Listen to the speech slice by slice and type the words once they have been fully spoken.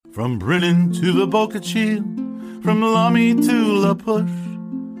From Brennan to the Boca Chica, from Lummi to La Push,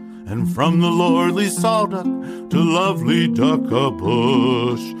 and from the lordly Sawduck to lovely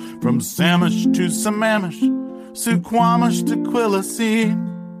Duckabush, from Samish to Sammamish, Suquamish to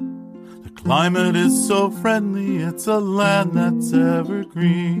Quilcene. The climate is so friendly, it's a land that's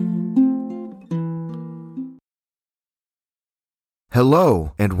evergreen.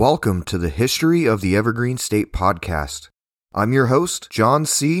 Hello, and welcome to the History of the Evergreen State podcast. I'm your host, John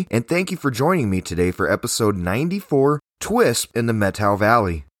C., and thank you for joining me today for episode 94, Twisp in the Methow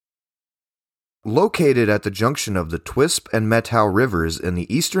Valley. Located at the junction of the Twisp and Methow rivers in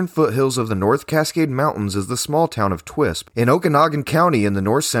the eastern foothills of the North Cascade Mountains is the small town of Twisp in Okanogan County in the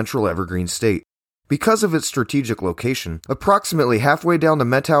north-central Evergreen State. Because of its strategic location, approximately halfway down the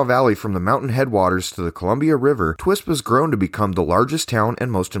Methow Valley from the mountain headwaters to the Columbia River, Twisp has grown to become the largest town and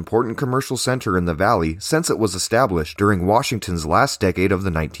most important commercial center in the valley since it was established during Washington's last decade of the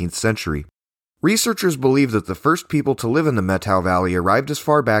 19th century. Researchers believe that the first people to live in the Methow Valley arrived as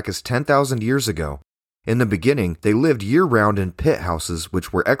far back as 10,000 years ago. In the beginning, they lived year-round in pit houses,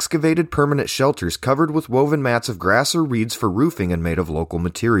 which were excavated permanent shelters covered with woven mats of grass or reeds for roofing and made of local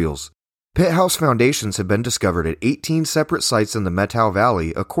materials. Pit house foundations have been discovered at 18 separate sites in the Methow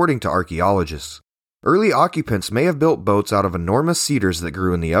Valley, according to archaeologists. Early occupants may have built boats out of enormous cedars that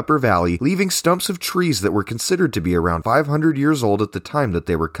grew in the upper valley, leaving stumps of trees that were considered to be around 500 years old at the time that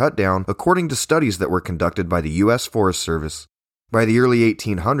they were cut down, according to studies that were conducted by the U.S. Forest Service. By the early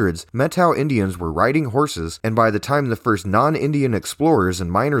 1800s, Methow Indians were riding horses, and by the time the first non-Indian explorers and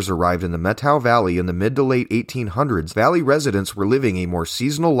miners arrived in the Methow Valley in the mid to late 1800s, valley residents were living a more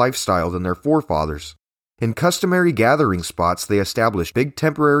seasonal lifestyle than their forefathers. In customary gathering spots, they established big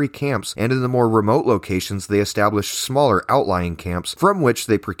temporary camps, and in the more remote locations, they established smaller outlying camps from which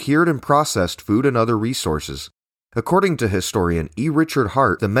they procured and processed food and other resources. According to historian E. Richard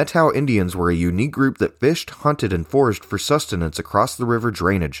Hart, the Methow Indians were a unique group that fished, hunted, and foraged for sustenance across the river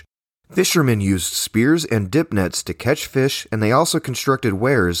drainage. Fishermen used spears and dip nets to catch fish, and they also constructed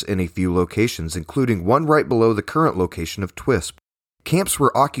weirs in a few locations, including one right below the current location of Twisp. Camps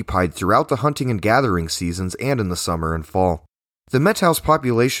were occupied throughout the hunting and gathering seasons and in the summer and fall. The Methow's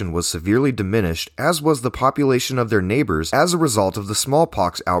population was severely diminished, as was the population of their neighbors as a result of the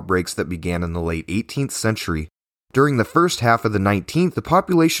smallpox outbreaks that began in the late 18th century. During the first half of the 19th, the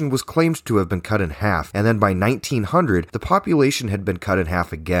population was claimed to have been cut in half, and then by 1900, the population had been cut in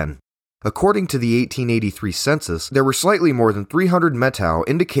half again. According to the 1883 census, there were slightly more than 300 Methow,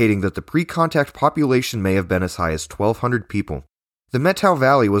 indicating that the pre-contact population may have been as high as 1,200 people. The Methow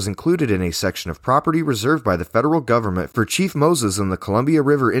Valley was included in a section of property reserved by the federal government for Chief Moses and the Columbia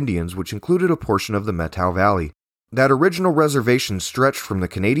River Indians, which included a portion of the Methow Valley. That original reservation stretched from the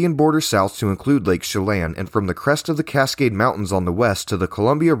Canadian border south to include Lake Chelan and from the crest of the Cascade Mountains on the west to the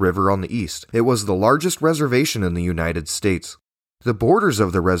Columbia River on the east. It was the largest reservation in the United States. The borders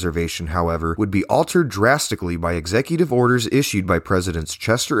of the reservation, however, would be altered drastically by executive orders issued by Presidents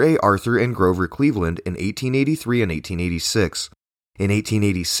Chester A. Arthur and Grover Cleveland in 1883 and 1886. In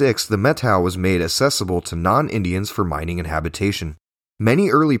 1886, the Methow was made accessible to non-Indians for mining and habitation.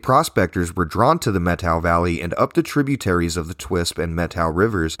 Many early prospectors were drawn to the Methow Valley and up the tributaries of the Twisp and Methow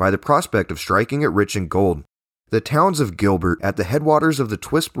rivers by the prospect of striking it rich in gold. The towns of Gilbert, at the headwaters of the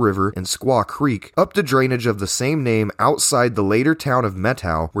Twisp River, and Squaw Creek, up the drainage of the same name outside the later town of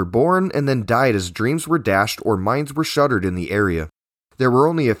Methow, were born and then died as dreams were dashed or mines were shuttered in the area. There were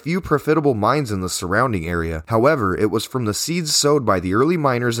only a few profitable mines in the surrounding area. However, it was from the seeds sowed by the early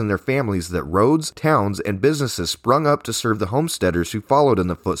miners and their families that roads, towns, and businesses sprung up to serve the homesteaders who followed in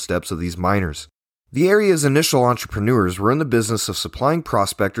the footsteps of these miners. The area's initial entrepreneurs were in the business of supplying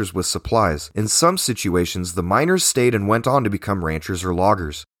prospectors with supplies. In some situations, the miners stayed and went on to become ranchers or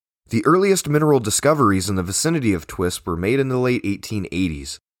loggers. The earliest mineral discoveries in the vicinity of Twisp were made in the late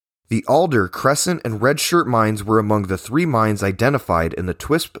 1880s. The Alder, Crescent, and Red Shirt mines were among the 3 mines identified in the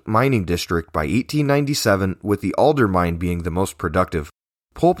Twisp mining district by 1897, with the Alder mine being the most productive.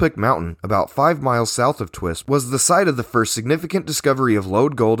 Pulpit Mountain, about 5 miles south of Twisp, was the site of the first significant discovery of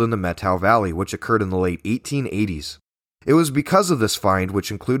lode gold in the Methow Valley, which occurred in the late 1880s. It was because of this find, which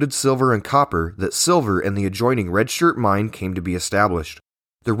included silver and copper, that silver and the adjoining Red Shirt mine came to be established.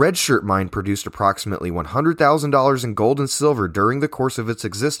 The Red Shirt mine produced approximately $100,000 in gold and silver during the course of its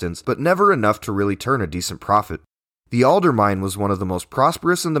existence, but never enough to really turn a decent profit. The Alder mine was one of the most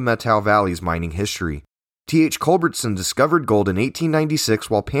prosperous in the Methow Valley's mining history. T.H. Culbertson discovered gold in 1896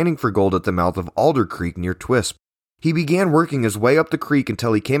 while panning for gold at the mouth of Alder Creek near Twisp. He began working his way up the creek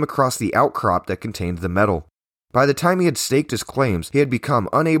until he came across the outcrop that contained the metal. By the time he had staked his claims, he had become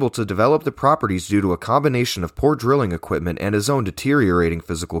unable to develop the properties due to a combination of poor drilling equipment and his own deteriorating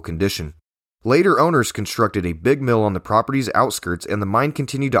physical condition. Later owners constructed a big mill on the property's outskirts, and the mine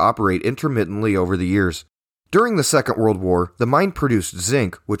continued to operate intermittently over the years. During the Second World War, the mine produced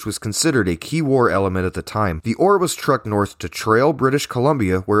zinc, which was considered a key war element at the time. The ore was trucked north to Trail, British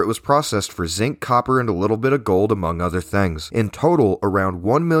Columbia, where it was processed for zinc, copper, and a little bit of gold, among other things. In total, around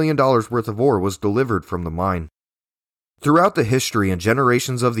 $1 million worth of ore was delivered from the mine. Throughout the history and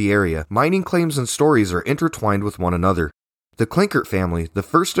generations of the area, mining claims and stories are intertwined with one another. The Klinkert family, the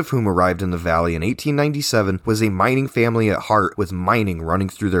first of whom arrived in the valley in 1897, was a mining family at heart, with mining running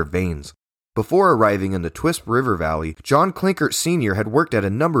through their veins. Before arriving in the Twisp River Valley, John Klinkert Sr. had worked at a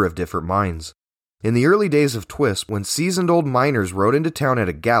number of different mines. In the early days of Twisp, when seasoned old miners rode into town at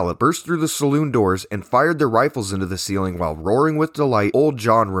a gallop, burst through the saloon doors, and fired their rifles into the ceiling while roaring with delight, old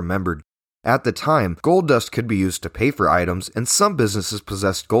John remembered. At the time, gold dust could be used to pay for items, and some businesses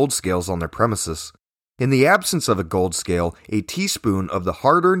possessed gold scales on their premises. In the absence of a gold scale, a teaspoon of the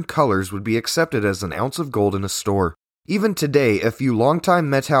hard-earned colors would be accepted as an ounce of gold in a store. Even today, a few longtime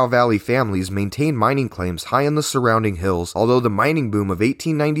Methow Valley families maintain mining claims high in the surrounding hills, although the mining boom of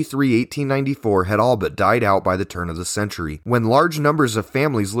 1893-1894 had all but died out by the turn of the century, when large numbers of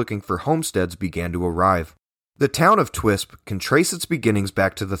families looking for homesteads began to arrive. The town of Twisp can trace its beginnings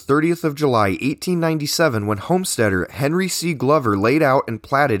back to the 30th of July, 1897, when homesteader Henry C. Glover laid out and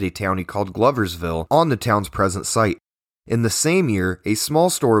platted a town he called Gloversville on the town's present site. In the same year, a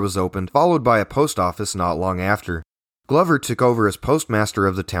small store was opened, followed by a post office not long after. Glover took over as postmaster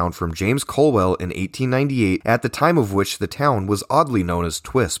of the town from James Colwell in 1898, at the time of which the town was oddly known as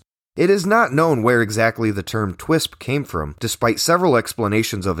Twisp. It is not known where exactly the term Twisp came from, despite several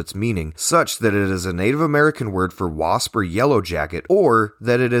explanations of its meaning, such that it is a Native American word for wasp or yellow jacket, or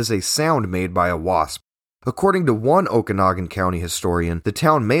that it is a sound made by a wasp. According to one Okanagan County historian, the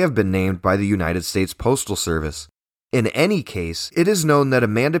town may have been named by the United States Postal Service. In any case, it is known that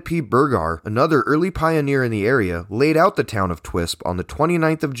Amanda P. Burgar, another early pioneer in the area, laid out the town of Twisp on the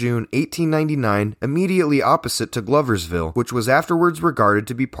 29th of June, 1899, immediately opposite to Gloversville, which was afterwards regarded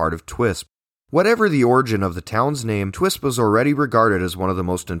to be part of Twisp. Whatever the origin of the town's name, Twisp was already regarded as one of the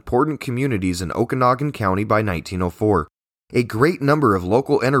most important communities in Okanagan County by 1904. A great number of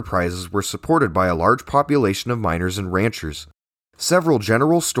local enterprises were supported by a large population of miners and ranchers. Several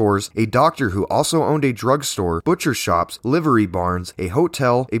general stores, a doctor who also owned a drugstore, butcher shops, livery barns, a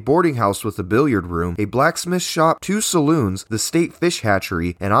hotel, a boarding house with a billiard room, a blacksmith shop, 2 saloons, the state fish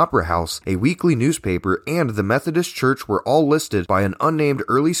hatchery, an opera house, a weekly newspaper, and the Methodist Church were all listed by an unnamed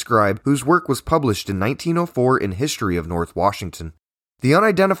early scribe whose work was published in 1904 in History of North Washington. The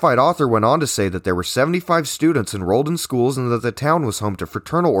unidentified author went on to say that there were 75 students enrolled in schools and that the town was home to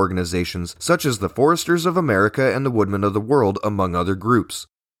fraternal organizations such as the Foresters of America and the Woodmen of the World, among other groups.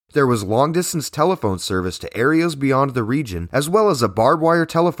 There was long-distance telephone service to areas beyond the region, as well as a barbed wire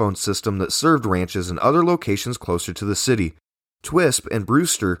telephone system that served ranches and other locations closer to the city. Twisp and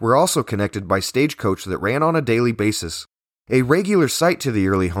Brewster were also connected by stagecoach that ran on a daily basis. A regular sight to the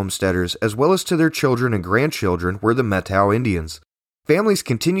early homesteaders, as well as to their children and grandchildren, were the Methow Indians. Families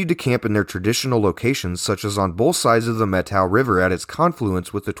continued to camp in their traditional locations, such as on both sides of the Methow River at its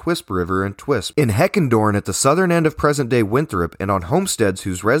confluence with the Twisp River and Twisp, in Heckendorn at the southern end of present-day Winthrop, and on homesteads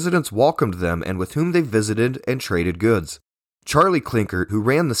whose residents welcomed them and with whom they visited and traded goods. Charlie Klinkert, who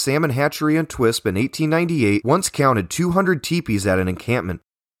ran the salmon hatchery in Twisp in 1898, once counted 200 teepees at an encampment.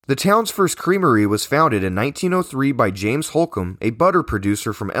 The town's first creamery was founded in 1903 by James Holcomb, a butter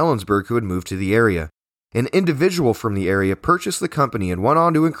producer from Ellensburg who had moved to the area. An individual from the area purchased the company and went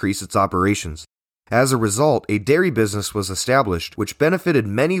on to increase its operations. As a result, a dairy business was established, which benefited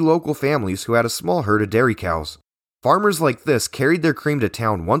many local families who had a small herd of dairy cows. Farmers like this carried their cream to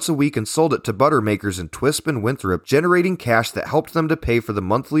town once a week and sold it to butter makers in Twisp and Winthrop, generating cash that helped them to pay for the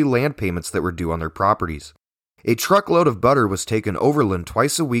monthly land payments that were due on their properties. A truckload of butter was taken overland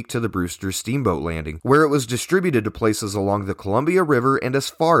twice a week to the Brewster steamboat landing, where it was distributed to places along the Columbia River and as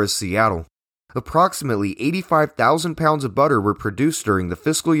far as Seattle. Approximately 85,000 pounds of butter were produced during the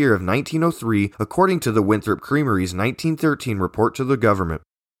fiscal year of 1903, according to the Winthrop Creamery's 1913 report to the government.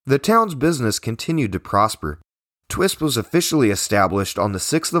 The town's business continued to prosper. Twisp was officially established on the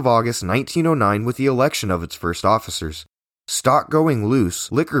 6th of August 1909 with the election of its first officers. Stock going loose,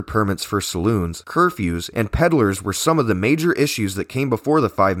 liquor permits for saloons, curfews, and peddlers were some of the major issues that came before the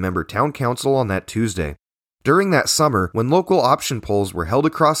 5-member town council on that Tuesday. During that summer, when local option polls were held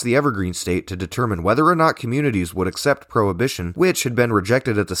across the Evergreen State to determine whether or not communities would accept prohibition, which had been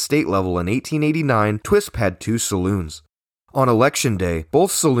rejected at the state level in 1889, Twisp had 2 saloons. On Election Day,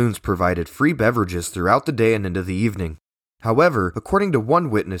 both saloons provided free beverages throughout the day and into the evening. However, according to one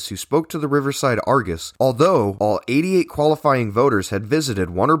witness who spoke to the Riverside Argus, although all 88 qualifying voters had visited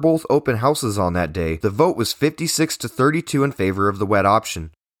one or both open houses on that day, the vote was 56 to 32 in favor of the wet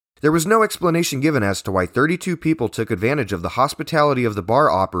option. There was no explanation given as to why 32 people took advantage of the hospitality of the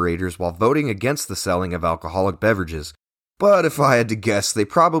bar operators while voting against the selling of alcoholic beverages. But if I had to guess, they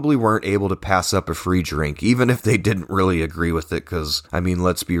probably weren't able to pass up a free drink, even if they didn't really agree with it, because,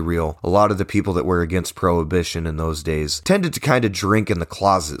 let's be real, a lot of the people that were against prohibition in those days tended to kind of drink in the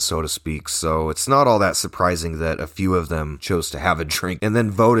closet, so to speak, so it's not all that surprising that a few of them chose to have a drink and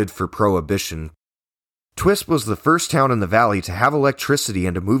then voted for prohibition. Twisp was the first town in the valley to have electricity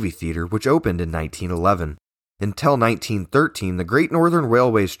and a movie theater, which opened in 1911. Until 1913, the Great Northern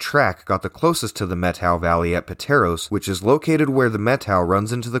Railway's track got the closest to the Methow Valley at Pateros, which is located where the Methow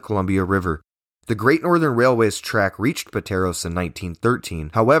runs into the Columbia River. The Great Northern Railway's track reached Pateros in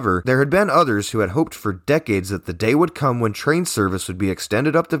 1913. However, there had been others who had hoped for decades that the day would come when train service would be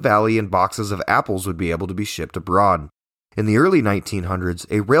extended up the valley and boxes of apples would be able to be shipped abroad. In the early 1900s,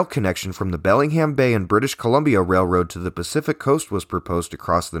 a rail connection from the Bellingham Bay and British Columbia Railroad to the Pacific Coast was proposed to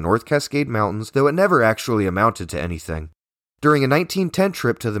cross the North Cascade Mountains, though it never actually amounted to anything. During a 1910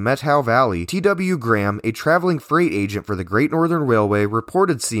 trip to the Methow Valley, T.W. Graham, a traveling freight agent for the Great Northern Railway,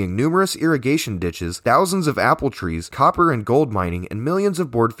 reported seeing numerous irrigation ditches, thousands of apple trees, copper and gold mining, and millions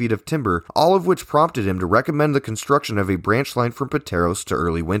of board feet of timber, all of which prompted him to recommend the construction of a branch line from Pateros to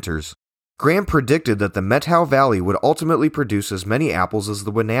Early Winters. Graham predicted that the Methow Valley would ultimately produce as many apples as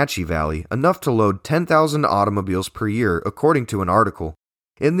the Wenatchee Valley, enough to load 10,000 automobiles per year, according to an article.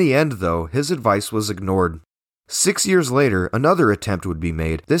 In the end, though, his advice was ignored. 6 years later, another attempt would be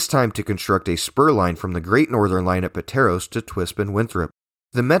made, this time to construct a spur line from the Great Northern Line at Pateros to Twisp and Winthrop.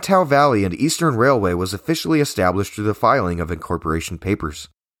 The Methow Valley and Eastern Railway was officially established through the filing of incorporation papers.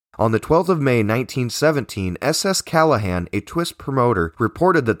 On the 12th of May 1917, S.S. Callahan, a Twisp promoter,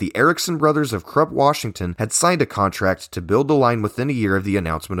 reported that the Erickson brothers of Krupp, Washington, had signed a contract to build the line within a year of the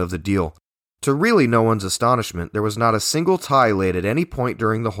announcement of the deal. To really no one's astonishment, there was not a single tie laid at any point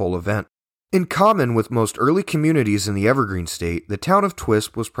during the whole event. In common with most early communities in the Evergreen State, the town of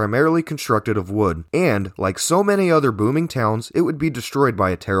Twisp was primarily constructed of wood, and, like so many other booming towns, it would be destroyed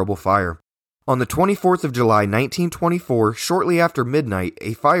by a terrible fire. On the 24th of July, 1924, shortly after midnight,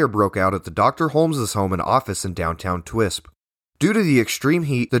 a fire broke out at the Dr. Holmes's home and office in downtown Twisp. Due to the extreme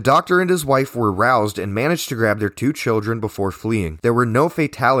heat, the doctor and his wife were roused and managed to grab their 2 children before fleeing. There were no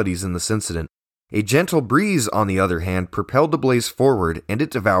fatalities in this incident. A gentle breeze, on the other hand, propelled the blaze forward, and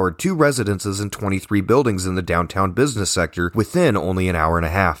it devoured 2 residences and 23 buildings in the downtown business sector within only an hour and a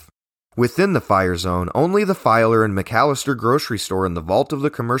half. Within the fire zone, only the Filer and McAllister grocery store and the vault of the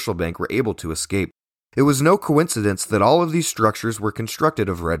commercial bank were able to escape. It was no coincidence that all of these structures were constructed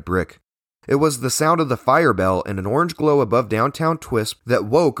of red brick. It was the sound of the fire bell and an orange glow above downtown Twisp that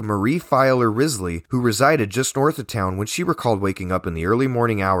woke Marie Filer Risley, who resided just north of town, when she recalled waking up in the early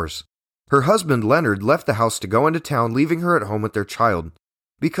morning hours. Her husband, Leonard, left the house to go into town, leaving her at home with their child.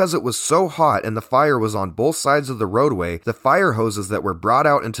 Because it was so hot and the fire was on both sides of the roadway, the fire hoses that were brought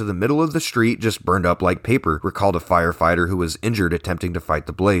out into the middle of the street just burned up like paper, recalled a firefighter who was injured attempting to fight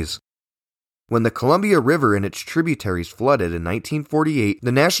the blaze. When the Columbia River and its tributaries flooded in 1948,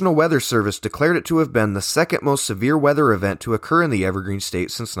 the National Weather Service declared it to have been the second most severe weather event to occur in the Evergreen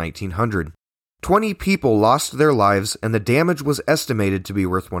State since 1900. 20 people lost their lives, and the damage was estimated to be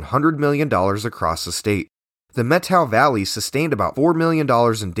worth $100 million across the state. The Methow Valley sustained about $4 million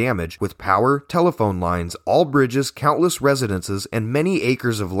in damage, with power, telephone lines, all bridges, countless residences, and many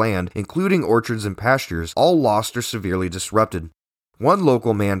acres of land, including orchards and pastures, all lost or severely disrupted. One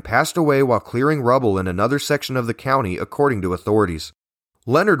local man passed away while clearing rubble in another section of the county, according to authorities.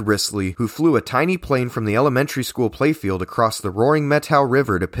 Leonard Risley, who flew a tiny plane from the elementary school playfield across the roaring Methow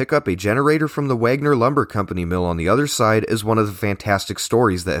River to pick up a generator from the Wagner Lumber Company mill on the other side, is one of the fantastic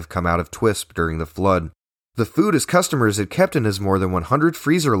stories that have come out of Twisp during the flood. The food his customers had kept in his more than 100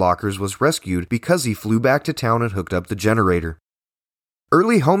 freezer lockers was rescued because he flew back to town and hooked up the generator.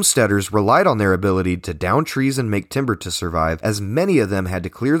 Early homesteaders relied on their ability to down trees and make timber to survive, as many of them had to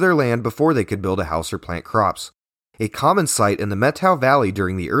clear their land before they could build a house or plant crops. A common sight in the Methow Valley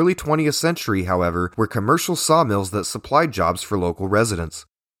during the early 20th century, however, were commercial sawmills that supplied jobs for local residents.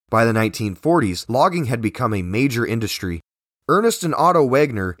 By the 1940s, logging had become a major industry. Ernest and Otto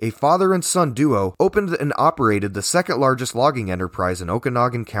Wagner, a father and son duo, opened and operated the second largest logging enterprise in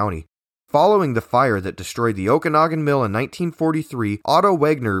Okanogan County. Following the fire that destroyed the Okanogan Mill in 1943, Otto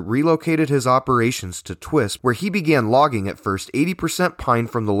Wagner relocated his operations to Twisp, where he began logging at first 80% pine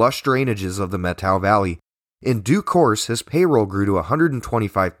from the lush drainages of the Methow Valley. In due course, his payroll grew to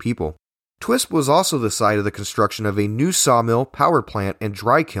 125 people. Twisp was also the site of the construction of a new sawmill, power plant, and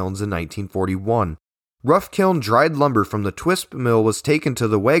dry kilns in 1941. Rough kiln dried lumber from the Twisp mill was taken to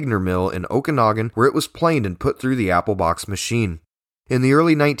the Wagner mill in Okanagan, where it was planed and put through the apple box machine. In the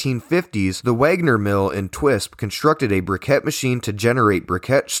early 1950s, the Wagner mill in Twisp constructed a briquette machine to generate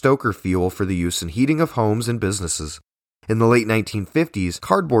briquette stoker fuel for the use in heating of homes and businesses. In the late 1950s,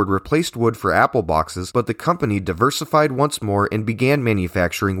 cardboard replaced wood for apple boxes, but the company diversified once more and began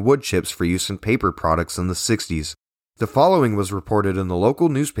manufacturing wood chips for use in paper products in the 60s. The following was reported in the local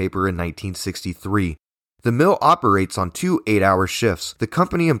newspaper in 1963. The mill operates on 2 8-hour shifts. The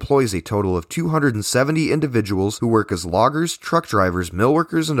company employs a total of 270 individuals who work as loggers, truck drivers, mill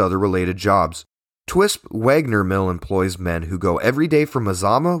workers, and other related jobs. Twisp Wagner Mill employs men who go every day from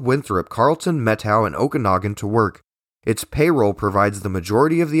Mazama, Winthrop, Carleton, Methow, and Okanagan to work. Its payroll provides the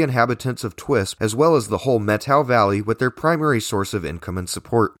majority of the inhabitants of Twisp as well as the whole Methow Valley with their primary source of income and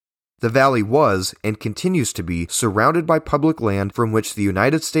support. The valley was, and continues to be, surrounded by public land from which the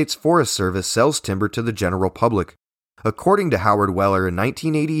United States Forest Service sells timber to the general public. According to Howard Weller in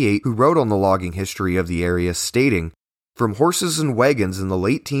 1988, who wrote on the logging history of the area, stating, "From horses and wagons in the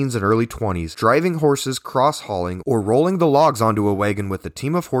late teens and early 20s, driving horses cross-hauling or rolling the logs onto a wagon with a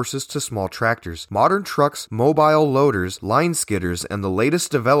team of horses to small tractors, modern trucks, mobile loaders, line skidders, and the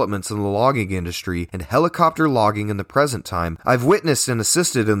latest developments in the logging industry and helicopter logging in the present time, I've witnessed and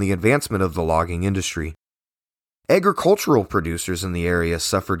assisted in the advancement of the logging industry." Agricultural producers in the area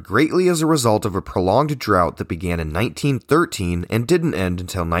suffered greatly as a result of a prolonged drought that began in 1913 and didn't end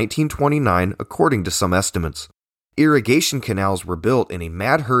until 1929, according to some estimates. Irrigation canals were built in a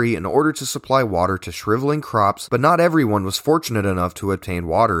mad hurry in order to supply water to shriveling crops, but not everyone was fortunate enough to obtain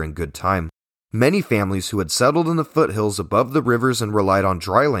water in good time. Many families who had settled in the foothills above the rivers and relied on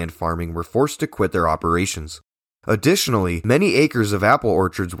dryland farming were forced to quit their operations. Additionally, many acres of apple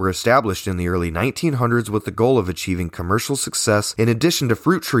orchards were established in the early 1900s with the goal of achieving commercial success in addition to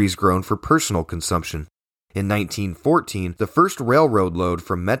fruit trees grown for personal consumption. In 1914, the first railroad load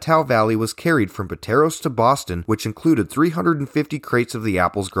from Methow Valley was carried from Pateros to Boston, which included 350 crates of the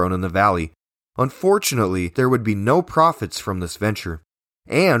apples grown in the valley. Unfortunately, there would be no profits from this venture.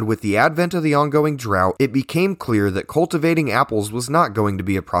 And with the advent of the ongoing drought, it became clear that cultivating apples was not going to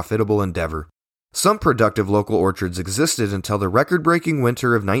be a profitable endeavor. Some productive local orchards existed until the record-breaking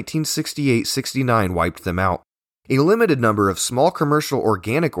winter of 1968-69 wiped them out. A limited number of small commercial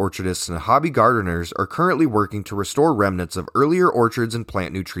organic orchardists and hobby gardeners are currently working to restore remnants of earlier orchards and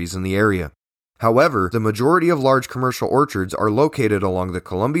plant new trees in the area. However, the majority of large commercial orchards are located along the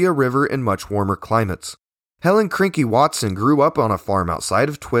Columbia River in much warmer climates. Helen Crinky Watson grew up on a farm outside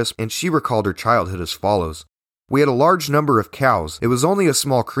of Twisp, and she recalled her childhood as follows. "We had a large number of cows. It was only a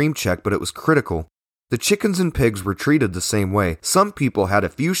small cream check, but it was critical. The chickens and pigs were treated the same way. Some people had a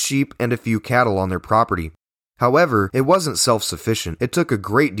few sheep and a few cattle on their property. However, it wasn't self-sufficient. It took a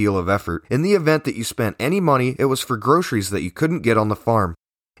great deal of effort. In the event that you spent any money, it was for groceries that you couldn't get on the farm.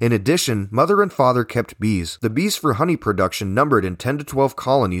 In addition, mother and father kept bees. The bees for honey production numbered in 10 to 12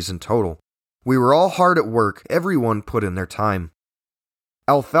 colonies in total. We were all hard at work. Everyone put in their time."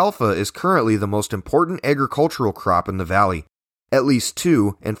 Alfalfa is currently the most important agricultural crop in the valley. At least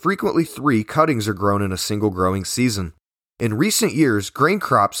 2, and frequently 3, cuttings are grown in a single growing season. In recent years, grain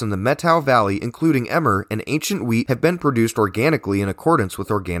crops in the Methow Valley, including emmer and ancient wheat, have been produced organically in accordance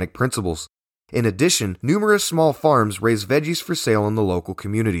with organic principles. In addition, numerous small farms raise veggies for sale in the local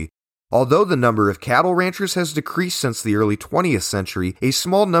community. Although the number of cattle ranchers has decreased since the early 20th century, a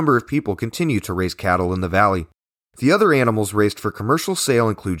small number of people continue to raise cattle in the valley. The other animals raised for commercial sale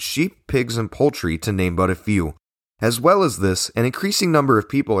include sheep, pigs, and poultry, to name but a few. As well as this, an increasing number of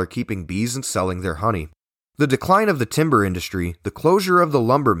people are keeping bees and selling their honey. The decline of the timber industry, the closure of the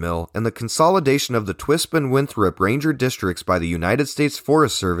lumber mill, and the consolidation of the Twisp and Winthrop Ranger districts by the United States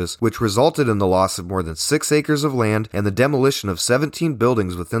Forest Service, which resulted in the loss of more than 6 acres of land and the demolition of 17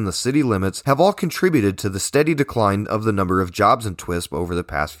 buildings within the city limits, have all contributed to the steady decline of the number of jobs in Twisp over the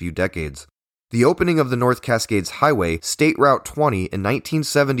past few decades. The opening of the North Cascades Highway, State Route 20, in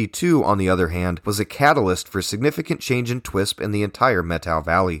 1972, on the other hand, was a catalyst for significant change in Twisp and the entire Methow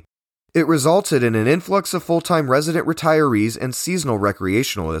Valley. It resulted in an influx of full-time resident retirees and seasonal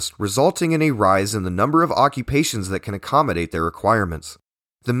recreationalists, resulting in a rise in the number of occupations that can accommodate their requirements.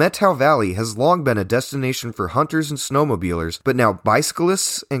 The Methow Valley has long been a destination for hunters and snowmobilers, but now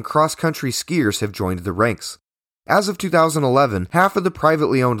bicyclists and cross-country skiers have joined the ranks. As of 2011, half of the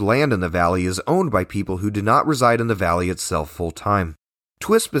privately owned land in the valley is owned by people who do not reside in the valley itself full-time.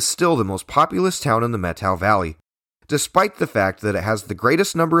 Twisp is still the most populous town in the Methow Valley. Despite the fact that it has the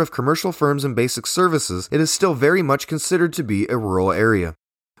greatest number of commercial firms and basic services, it is still very much considered to be a rural area.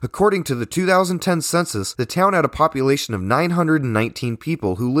 According to the 2010 census, the town had a population of 919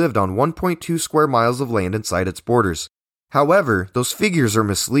 people who lived on 1.2 square miles of land inside its borders. However, those figures are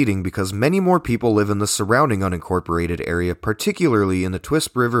misleading because many more people live in the surrounding unincorporated area, particularly in the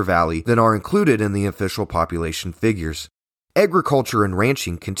Twisp River Valley, than are included in the official population figures. Agriculture and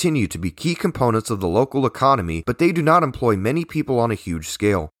ranching continue to be key components of the local economy, but they do not employ many people on a huge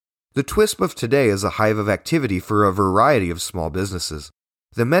scale. The Twisp of today is a hive of activity for a variety of small businesses.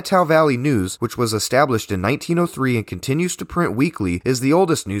 The Methow Valley News, which was established in 1903 and continues to print weekly, is the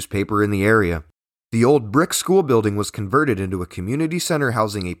oldest newspaper in the area. The old brick school building was converted into a community center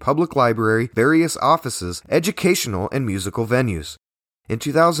housing a public library, various offices, educational, and musical venues. In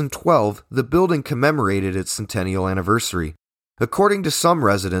 2012, the building commemorated its centennial anniversary. According to some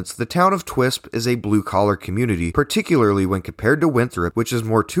residents, the town of Twisp is a blue-collar community, particularly when compared to Winthrop, which is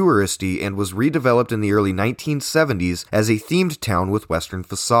more touristy and was redeveloped in the early 1970s as a themed town with western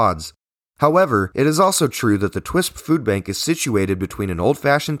facades. However, it is also true that the Twisp Food Bank is situated between an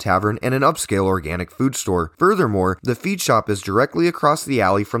old-fashioned tavern and an upscale organic food store. Furthermore, the feed shop is directly across the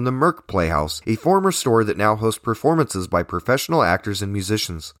alley from the Merck Playhouse, a former store that now hosts performances by professional actors and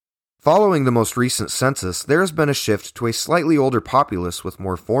musicians. Following the most recent census, there has been a shift to a slightly older populace with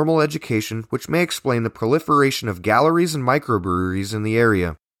more formal education, which may explain the proliferation of galleries and microbreweries in the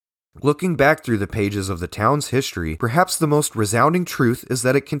area. Looking back through the pages of the town's history, perhaps the most resounding truth is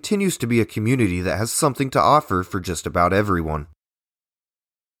that it continues to be a community that has something to offer for just about everyone.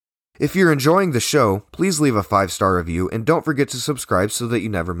 If you're enjoying the show, please leave a 5-star review and don't forget to subscribe so that you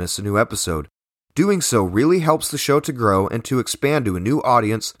never miss a new episode. Doing so really helps the show to grow and to expand to a new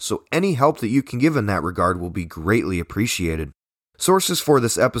audience, so any help that you can give in that regard will be greatly appreciated. Sources for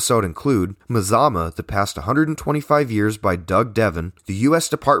this episode include Mazama, The Past 125 Years by Doug Devon, the U.S.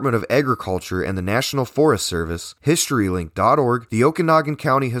 Department of Agriculture and the National Forest Service, HistoryLink.org, the Okanagan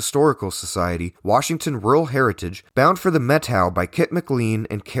County Historical Society, Washington Rural Heritage, Bound for the Methow by Kit McLean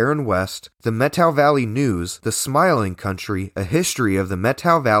and Karen West, the Methow Valley News, The Smiling Country, A History of the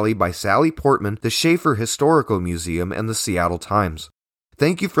Methow Valley by Sally Portman, the Schaefer Historical Museum, and the Seattle Times.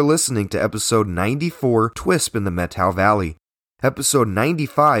 Thank you for listening to episode 94, Twisp in the Methow Valley. Episode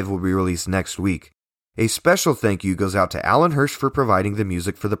 95 will be released next week. A special thank you goes out to Alan Hirsch for providing the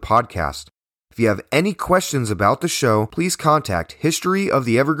music for the podcast. If you have any questions about the show, please contact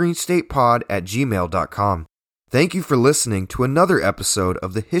historyoftheevergreenstatepod@gmail.com. Thank you for listening to another episode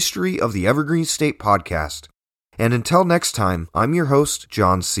of the History of the Evergreen State podcast. And until next time, I'm your host,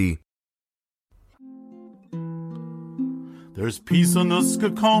 John C. There's peace on the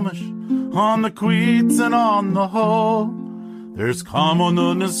Skokomish, on the Queets, and on the Hoe. There's calm on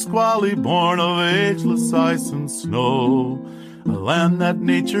the Nisqually, born of ageless ice and snow. A land that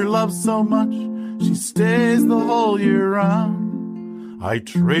nature loves so much, she stays the whole year round. I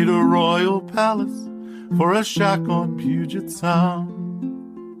trade a royal palace for a shack on Puget Sound.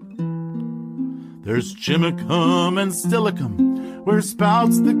 There's Chimicum and Stillicum, where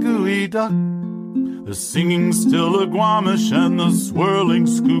spouts the gooey duck, the singing Stillaguamish and the swirling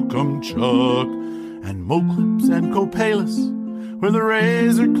Skookumchuck, and Moclips and Copalis, where the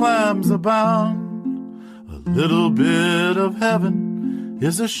razor clams abound. A little bit of heaven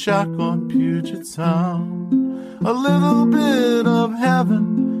is a shack on Puget Sound. A little bit of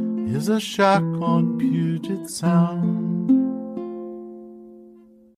heaven is a shack on Puget Sound.